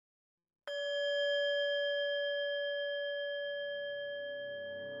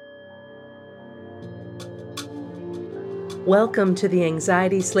Welcome to the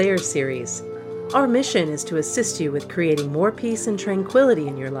Anxiety Slayer series. Our mission is to assist you with creating more peace and tranquility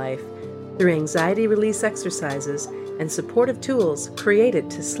in your life through anxiety release exercises and supportive tools created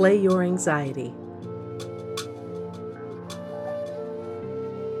to slay your anxiety.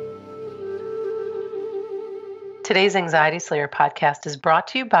 Today's Anxiety Slayer podcast is brought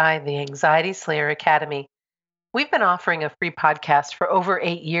to you by the Anxiety Slayer Academy. We've been offering a free podcast for over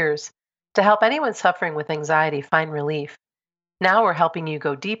 8 years to help anyone suffering with anxiety find relief. Now we're helping you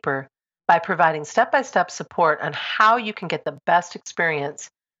go deeper by providing step-by-step support on how you can get the best experience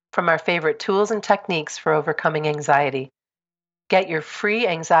from our favorite tools and techniques for overcoming anxiety. Get your free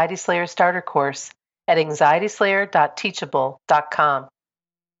Anxiety Slayer starter course at anxietyslayer.teachable.com.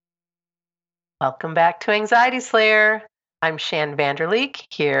 Welcome back to Anxiety Slayer. I'm Shan Vanderleek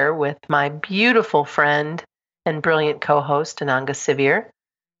here with my beautiful friend and brilliant co-host, Ananga Sivir.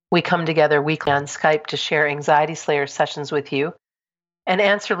 We come together weekly on Skype to share Anxiety Slayer sessions with you and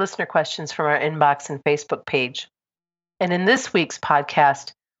answer listener questions from our inbox and Facebook page. And in this week's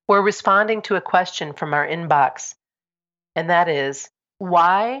podcast, we're responding to a question from our inbox, and that is,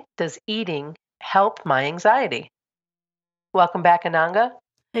 why does eating help my anxiety? Welcome back, Ananga.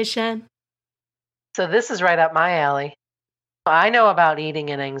 Hey, Shan. So this is right up my alley. I know about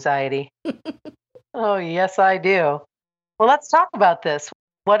eating and anxiety. Oh, yes, I do. Well, let's talk about this.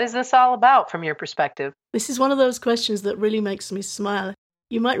 What is this all about from your perspective? This is one of those questions that really makes me smile.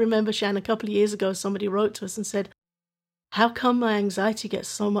 You might remember, Shan, a couple of years ago, somebody wrote to us and said, how come my anxiety gets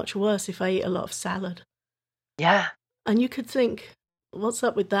so much worse if I eat a lot of salad? Yeah. And you could think, what's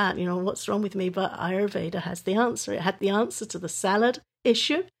up with that? What's wrong with me? But Ayurveda has the answer. It had the answer to the salad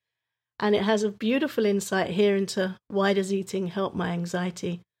issue. And it has a beautiful insight here into why does eating help my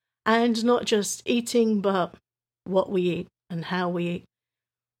anxiety? And not just eating, but what we eat and how we eat.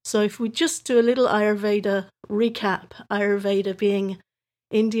 So if we just do a little Ayurveda recap, Ayurveda being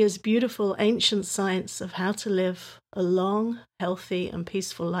India's beautiful ancient science of how to live a long, healthy and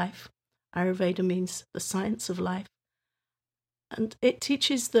peaceful life. Ayurveda means the science of life. And it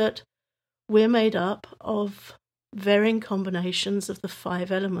teaches that we're made up of varying combinations of the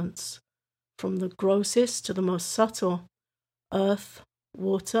 5 elements, from the grossest to the most subtle: earth,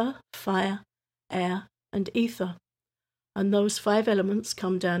 water, fire, air, and ether. And those 5 elements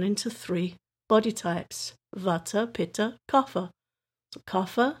come down into 3 body types: Vata, Pitta, Kapha. So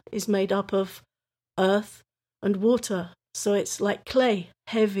Kapha is made up of earth and water, so it's like clay,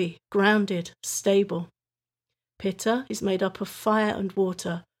 heavy, grounded, stable. Pitta is made up of fire and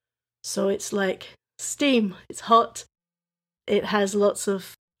water, so it's like steam, it's hot. It has lots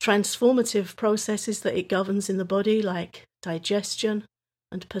of transformative processes that it governs in the body, like digestion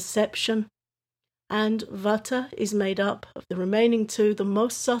and perception. And Vata is made up of the remaining 2, the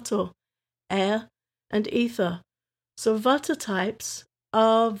most subtle, air and ether. So Vata types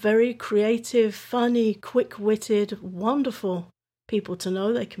are very creative, funny, quick-witted, wonderful people to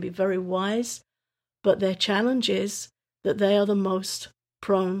know. They can be very wise, but their challenge is that they are the most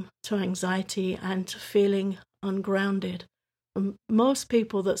prone to anxiety and to feeling ungrounded. And most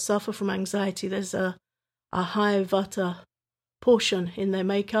people that suffer from anxiety, there's a high Vata portion in their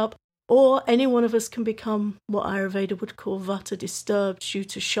makeup. Or any one of us can become what Ayurveda would call Vata disturbed due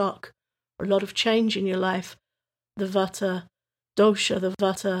to shock or a lot of change in your life. The Vata dosha, the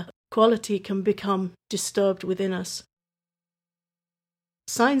Vata quality can become disturbed within us.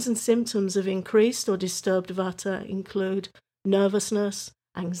 Signs and symptoms of increased or disturbed Vata include nervousness,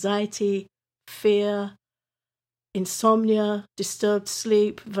 anxiety, fear, insomnia, disturbed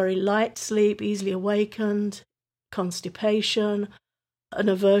sleep, very light sleep, easily awakened, constipation, an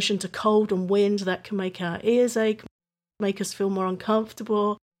aversion to cold and wind that can make our ears ache, make us feel more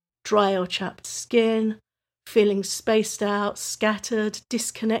uncomfortable, dry or chapped skin, feeling spaced out, scattered,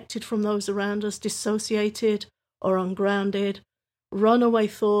 disconnected from those around us, dissociated or ungrounded, runaway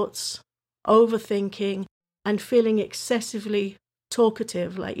thoughts, overthinking, and feeling excessively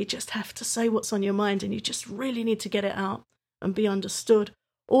talkative, like you just have to say what's on your mind and you just really need to get it out and be understood.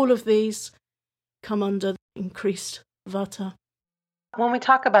 All of these come under increased Vata. When we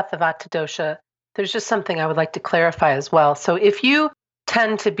talk about the Vata dosha, there's just something I would like to clarify as well. So if you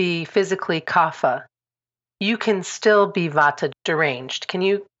tend to be physically Kapha, you can still be Vata deranged. Can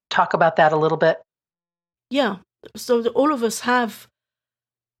you talk about that a little bit? Yeah. So all of us have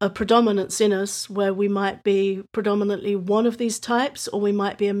a predominance in us where we might be predominantly one of these types, or we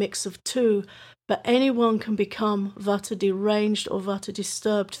might be a mix of 2. But anyone can become Vata deranged or Vata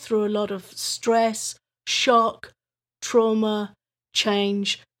disturbed through a lot of stress, shock, trauma,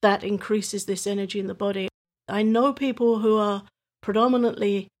 change that increases this energy in the body. I know people who are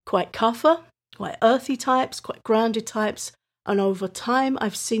predominantly quite Kapha, quite earthy types, quite grounded types. And over time,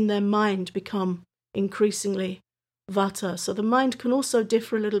 I've seen their mind become increasingly Vata. So the mind can also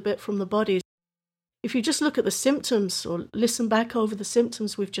differ a little bit from the body. If you just look at the symptoms or listen back over the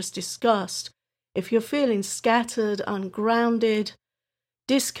symptoms we've just discussed, if you're feeling scattered, ungrounded,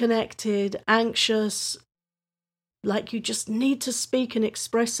 disconnected, anxious, like you just need to speak and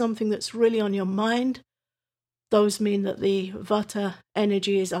express something that's really on your mind, those mean that the Vata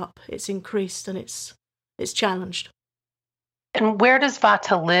energy is up, it's increased, and it's challenged. And where does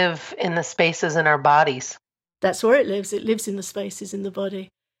Vata live in the spaces in our bodies? That's where it lives. It lives in the spaces in the body.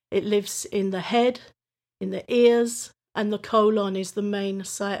 It lives in the head, in the ears, and the colon is the main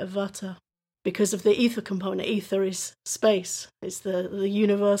site of Vata. Because of the ether component, ether is space. It's the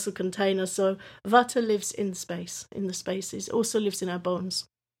universal container. So Vata lives in space, in the spaces. It also lives in our bones.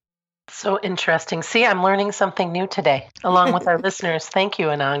 So interesting. See, I'm learning something new today, along with our listeners. Thank you,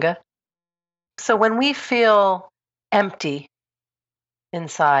 Ananga. So when we feel empty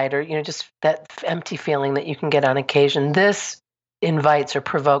inside, or just that empty feeling that you can get on occasion, this invites or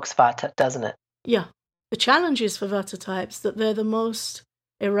provokes Vata, doesn't it? Yeah. The challenge is for Vata types that they're the most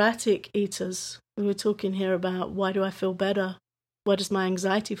erratic eaters. We were talking here about, why do I feel better? Why does my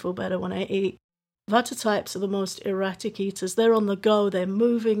anxiety feel better when I eat? Vata types are the most erratic eaters. They're on the go, they're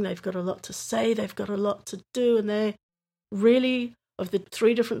moving, they've got a lot to say, they've got a lot to do, and they're really, of the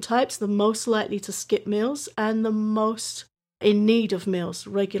 3 different types, the most likely to skip meals and the most in need of meals,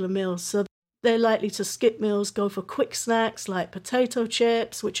 regular meals. So they're likely to skip meals, go for quick snacks like potato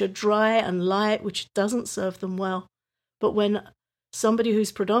chips, which are dry and light, which doesn't serve them well. But when somebody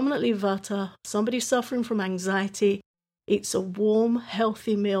who's predominantly Vata, somebody suffering from anxiety, eats a warm,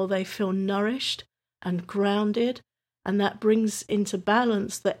 healthy meal, they feel nourished and grounded, and that brings into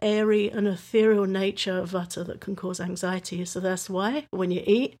balance the airy and ethereal nature of Vata that can cause anxiety. So that's why when you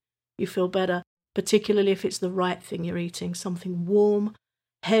eat, you feel better, particularly if it's the right thing you're eating, something warm,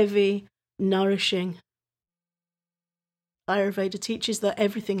 heavy, nourishing. Ayurveda teaches that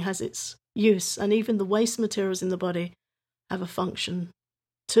everything has its use, and even the waste materials in the body have a function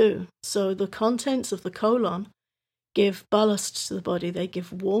too. So the contents of the colon give ballast to the body, they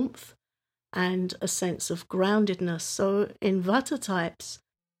give warmth and a sense of groundedness. So in Vata types,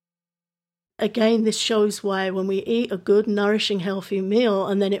 again, this shows why when we eat a good, nourishing, healthy meal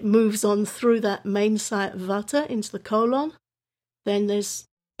and then it moves on through that main site of Vata into the colon, then there's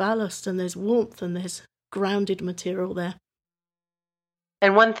ballast and there's warmth and there's grounded material there.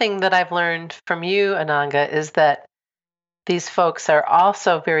 And one thing that I've learned from you, Ananga, is that these folks are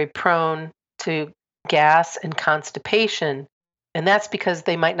also very prone to gas and constipation. And that's because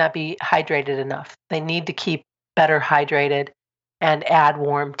they might not be hydrated enough. They need to keep better hydrated and add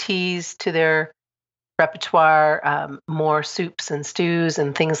warm teas to their repertoire, more soups and stews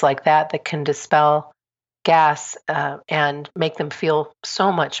and things like that can dispel gas and make them feel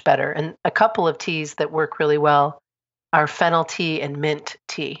so much better. And a couple of teas that work really well are fennel tea and mint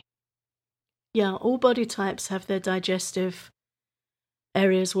tea. Yeah, all body types have their digestive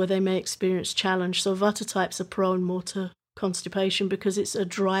areas where they may experience challenge. So Vata types are prone more to constipation because it's a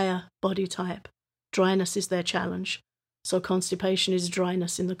drier body type. Dryness is their challenge. So constipation is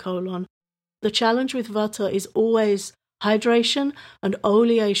dryness in the colon. The challenge with Vata is always hydration and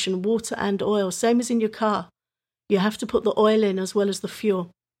oleation, water and oil, same as in your car. You have to put the oil in as well as the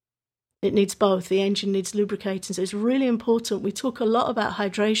fuel. It needs both. The engine needs lubricating. So it's really important. We talk a lot about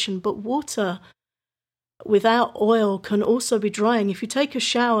hydration, but water without oil can also be drying. If you take a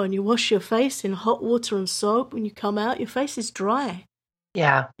shower and you wash your face in hot water and soap, when you come out, your face is dry.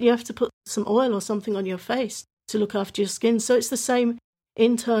 Yeah. You have to put some oil or something on your face to look after your skin. So it's the same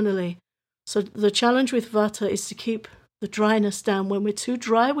internally. So the challenge with Vata is to keep the dryness down. When we're too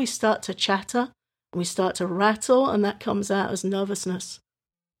dry, we start to chatter, we start to rattle, and that comes out as nervousness.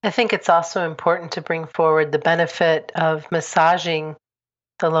 I think it's also important to bring forward the benefit of massaging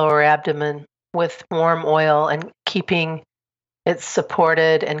the lower abdomen with warm oil and keeping it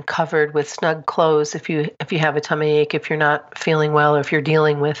supported and covered with snug clothes if you have a tummy ache, if you're not feeling well, or if you're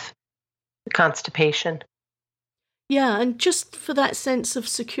dealing with constipation. Yeah, and just for that sense of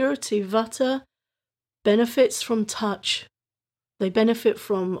security, Vata benefits from touch. They benefit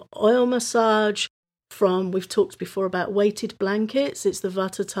from oil massage, we've talked before about weighted blankets. It's the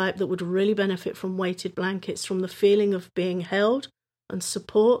Vata type that would really benefit from weighted blankets, from the feeling of being held and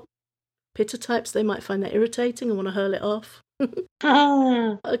support. Pitta types, they might find that irritating and want to hurl it off.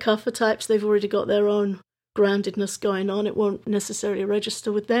 Kapha types, they've already got their own groundedness going on. It won't necessarily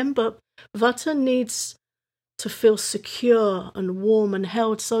register with them, but Vata needs to feel secure and warm and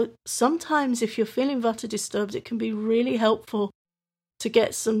held. So sometimes if you're feeling Vata disturbed, it can be really helpful to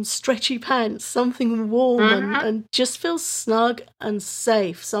get some stretchy pants, something warm and just feels snug and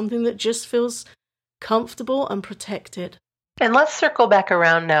safe, something that just feels comfortable and protected. And let's circle back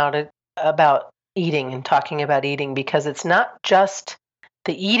around now to about eating and talking about eating, because it's not just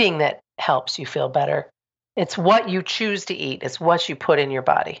the eating that helps you feel better. It's what you choose to eat. It's what you put in your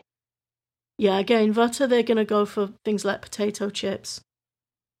body. Yeah, again, Vata, they're going to go for things like potato chips.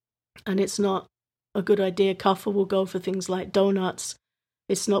 And it's not a good idea. Kapha will go for things like donuts.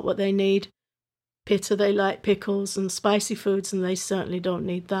 It's not what they need. Pitta, they like pickles and spicy foods, and they certainly don't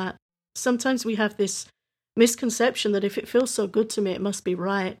need that. Sometimes we have this misconception that if it feels so good to me, it must be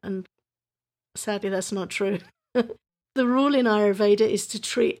right. And sadly, that's not true. The rule in Ayurveda is to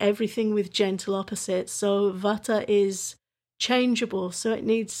treat everything with gentle opposites. So Vata is changeable, so it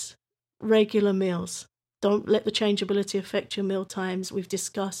needs regular meals. Don't let the changeability affect your meal times. We've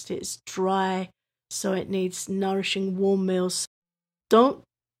discussed it's dry, so it needs nourishing, warm meals. Don't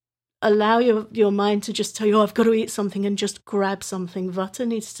allow your mind to just tell you, oh, I've got to eat something and just grab something. Vata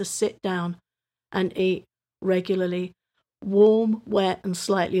needs to sit down and eat regularly. Warm, wet, and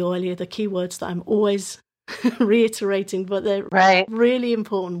slightly oily are the key words that I'm always reiterating, but they're really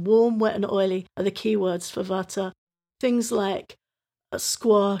important. Warm, wet, and oily are the key words for Vata. Things like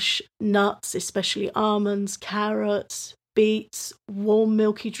squash, nuts, especially almonds, carrots, beets, warm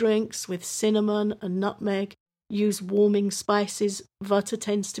milky drinks with cinnamon and nutmeg. Use warming spices. Vata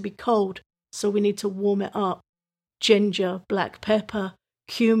tends to be cold, so we need to warm it up. Ginger, black pepper,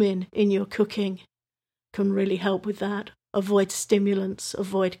 cumin in your cooking can really help with that. Avoid stimulants,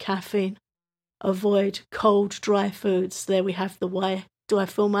 avoid caffeine, avoid cold, dry foods. There we have the why do I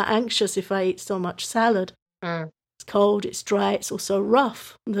feel more anxious if I eat so much salad? It's cold, it's dry, it's also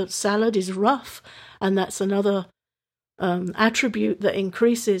rough. The salad is rough, and that's another attribute that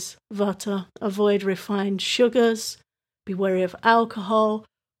increases Vata. Avoid refined sugars, be wary of alcohol.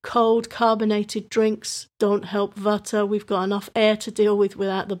 Cold carbonated drinks don't help Vata. We've got enough air to deal with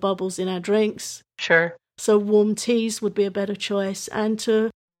without the bubbles in our drinks. Sure. So warm teas would be a better choice, and to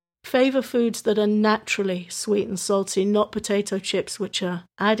favour foods that are naturally sweet and salty, not potato chips, which are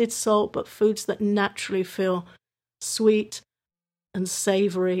added salt, but foods that naturally feel sweet and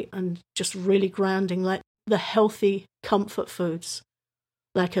savoury and just really grounding, like the healthy comfort foods,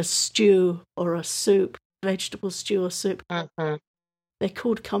 like a stew or a soup, vegetable stew or soup. They're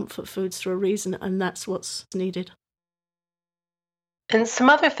called comfort foods for a reason, and that's what's needed. And some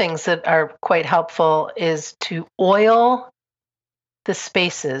other things that are quite helpful is to oil the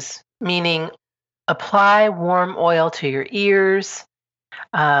spaces, meaning apply warm oil to your ears,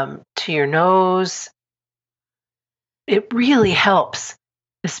 to your nose. It really helps,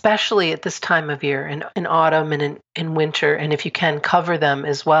 especially at this time of year, in autumn and in winter, and if you can, cover them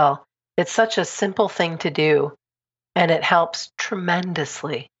as well. It's such a simple thing to do, and it helps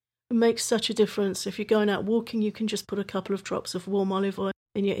tremendously. It makes such a difference. If you're going out walking, you can just put a couple of drops of warm olive oil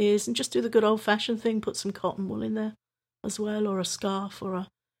in your ears and just do the good old-fashioned thing, put some cotton wool in there as well, or a scarf or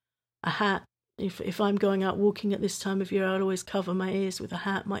a hat. If I'm going out walking at this time of year, I'll always cover my ears with a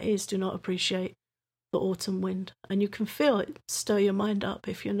hat. My ears do not appreciate the autumn wind, and you can feel it stir your mind up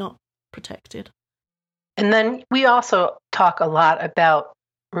if you're not protected. And then we also talk a lot about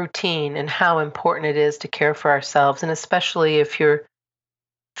routine and how important it is to care for ourselves, and especially if you're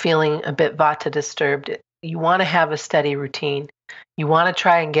feeling a bit Vata disturbed, you want to have a steady routine. You want to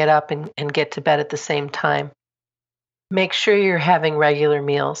try and get up and get to bed at the same time. Make sure you're having regular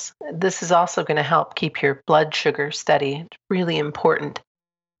meals. This is also going to help keep your blood sugar steady. It's really important.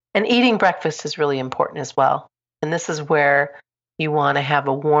 And eating breakfast is really important as well. And this is where you want to have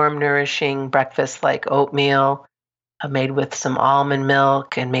a warm, nourishing breakfast like oatmeal made with some almond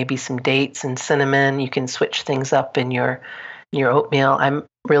milk and maybe some dates and cinnamon. You can switch things up in your oatmeal. I'm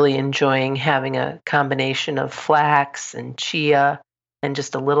really enjoying having a combination of flax and chia and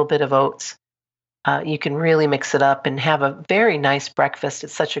just a little bit of oats. You can really mix it up and have a very nice breakfast.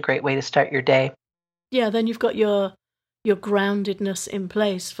 It's such a great way to start your day. Yeah, then you've got your groundedness in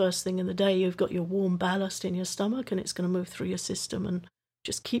place first thing in the day. You've got your warm ballast in your stomach, and it's going to move through your system and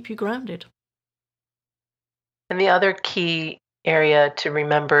just keep you grounded. And the other key area to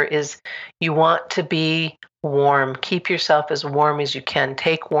remember is you want to be warm. Keep yourself as warm as you can.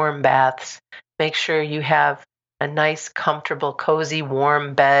 Take warm baths. Make sure you have a nice, comfortable, cozy,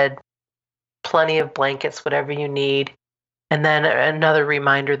 warm bed, plenty of blankets, whatever you need. And then another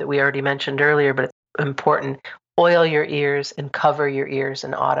reminder that we already mentioned earlier, but it's important, oil your ears and cover your ears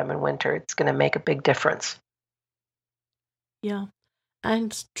in autumn and winter. It's going to make a big difference. Yeah.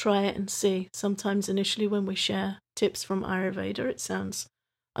 And try it and see. Sometimes initially when we share tips from Ayurveda, it sounds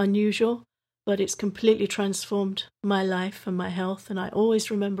unusual. but it's completely transformed my life and my health. And I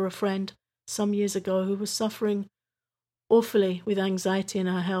always remember a friend some years ago who was suffering awfully with anxiety in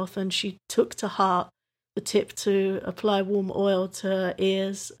her health, and she took to heart the tip to apply warm oil to her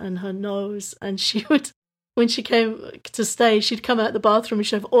ears and her nose. And she would, when she came to stay, she'd come out the bathroom and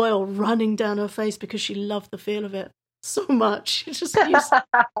she'd have oil running down her face because she loved the feel of it so much. She just used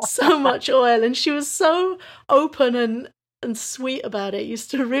so much oil, and she was so open and sweet about it. It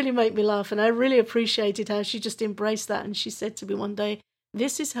used to really make me laugh, and I really appreciated how she just embraced that. And she said to me one day,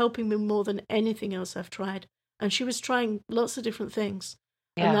 "This is helping me more than anything else I've tried." And she was trying lots of different things.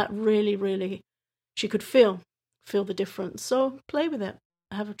 Yeah. And that really, really, she could feel the difference. So play with it.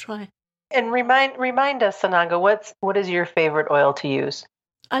 Have a try. And remind us, Ananga, what is your favorite oil to use?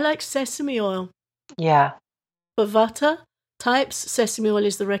 I like sesame oil. Yeah. For Vata types, sesame oil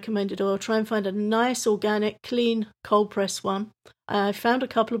is the recommended oil. Try and find a nice, organic, clean, cold-pressed one. I found a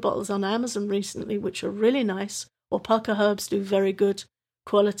couple of bottles on Amazon recently, which are really nice. Opaka Herbs do very good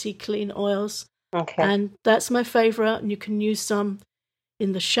quality, clean oils. Okay. And that's my favorite. And you can use some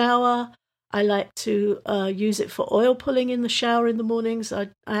in the shower. I like to use it for oil pulling in the shower in the mornings. I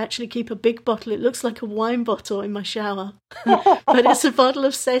actually keep a big bottle. It looks like a wine bottle in my shower, but it's a bottle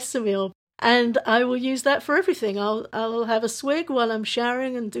of sesame oil. And I will use that for everything. I'll have a swig while I'm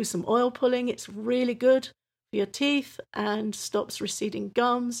showering and do some oil pulling. It's really good for your teeth and stops receding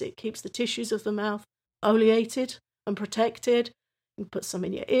gums. It keeps the tissues of the mouth oleated and protected. You can put some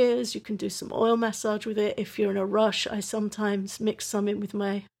in your ears. You can do some oil massage with it. If you're in a rush, I sometimes mix some in with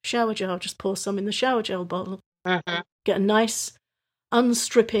my shower gel. Just pour some in the shower gel bottle. Mm-hmm. Get a nice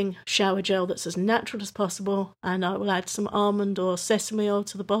unstripping shower gel that's as natural as possible. And I will add some almond or sesame oil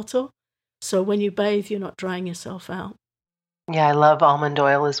to the bottle. So when you bathe, you're not drying yourself out. Yeah, I love almond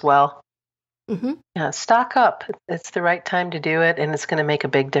oil as well. Mm-hmm. Yeah, stock up. It's the right time to do it, and it's going to make a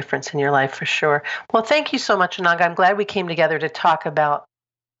big difference in your life for sure. Well, thank you so much, Ananga. I'm glad we came together to talk about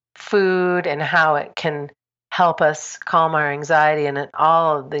food and how it can help us calm our anxiety, and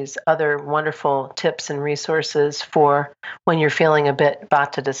all of these other wonderful tips and resources for when you're feeling a bit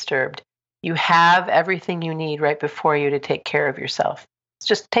Vata disturbed. You have everything you need right before you to take care of yourself. It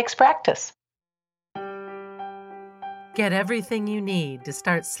just takes practice. Get everything you need to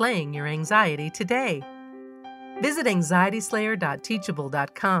start slaying your anxiety today. Visit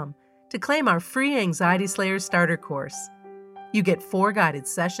anxietyslayer.teachable.com to claim our free Anxiety Slayer starter course. You get 4 guided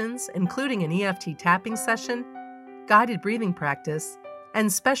sessions, including an EFT tapping session, guided breathing practice,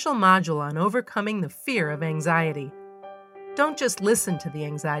 and special module on overcoming the fear of anxiety. Don't just listen to the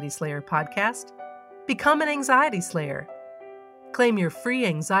Anxiety Slayer podcast. Become an Anxiety Slayer. Claim your free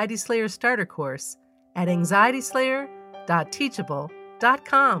Anxiety Slayer starter course at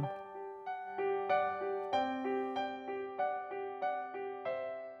anxietyslayer.teachable.com.